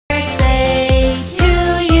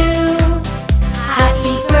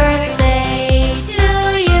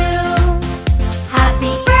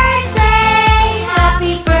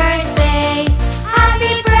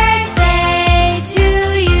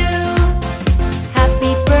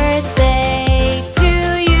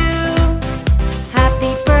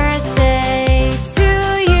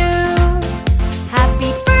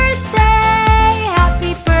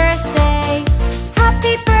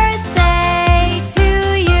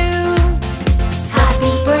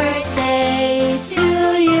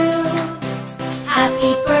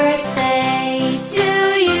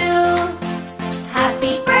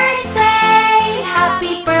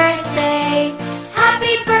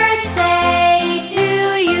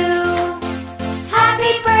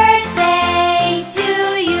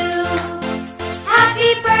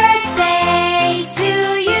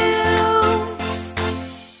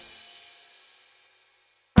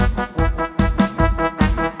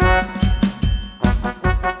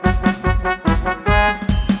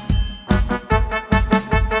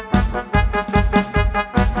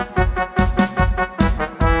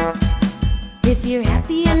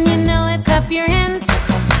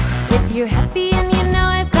If you're happy and you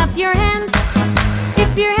know it, clap your hands.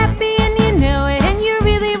 If you're happy and you know it and you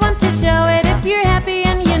really want to show it. If you're happy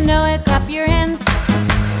and you know it, clap your hands.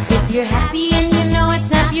 If you're happy and you know it,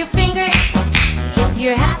 snap your fingers. If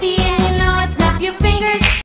you're happy